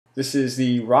This is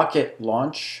the rocket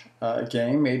launch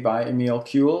game made by Emil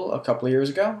Kuehl a couple of years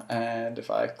ago. And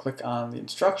if I click on the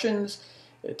instructions,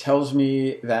 it tells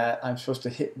me that I'm supposed to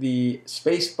hit the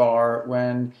space bar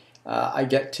when I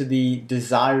get to the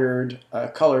desired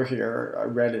color here.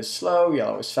 Red is slow,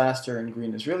 yellow is faster, and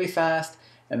green is really fast.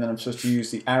 And then I'm supposed to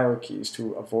use the arrow keys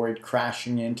to avoid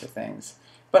crashing into things.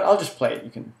 But I'll just play it.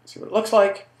 You can see what it looks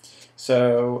like.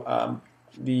 So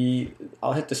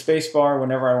I'll hit the space bar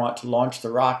whenever I want to launch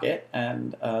the rocket,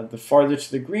 and the farther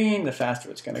to the green, the faster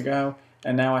it's going to go.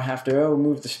 And now I have to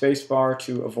move the space bar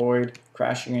to avoid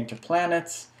crashing into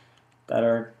planets that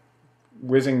are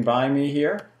whizzing by me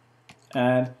here.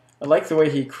 And I like the way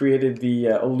he created the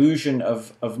illusion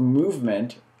of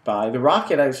movement by the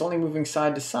rocket. I was only moving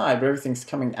side to side, but everything's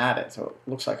coming at it. So it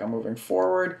looks like I'm moving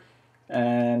forward.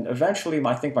 And eventually,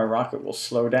 I think my rocket will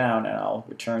slow down and I'll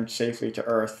return safely to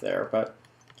Earth there. But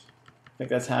I think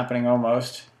that's happening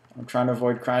almost. I'm trying to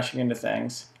avoid crashing into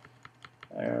things.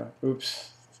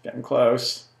 Oops, it's getting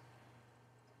close.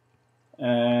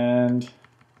 And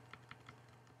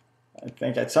I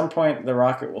think at some point the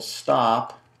rocket will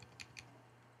stop.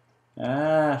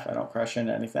 If I don't crash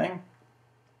into anything.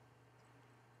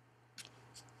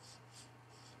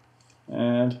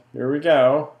 And here we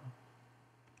go.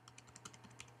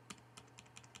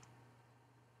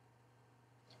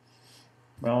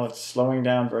 Well, it's slowing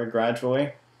down very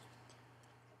gradually.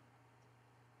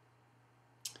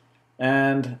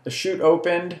 And the chute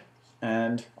opened,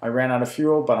 and I ran out of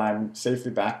fuel, but I'm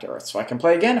safely back to Earth. So I can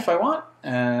play again if I want.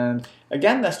 And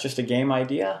again, that's just a game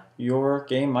idea. Your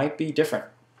game might be different.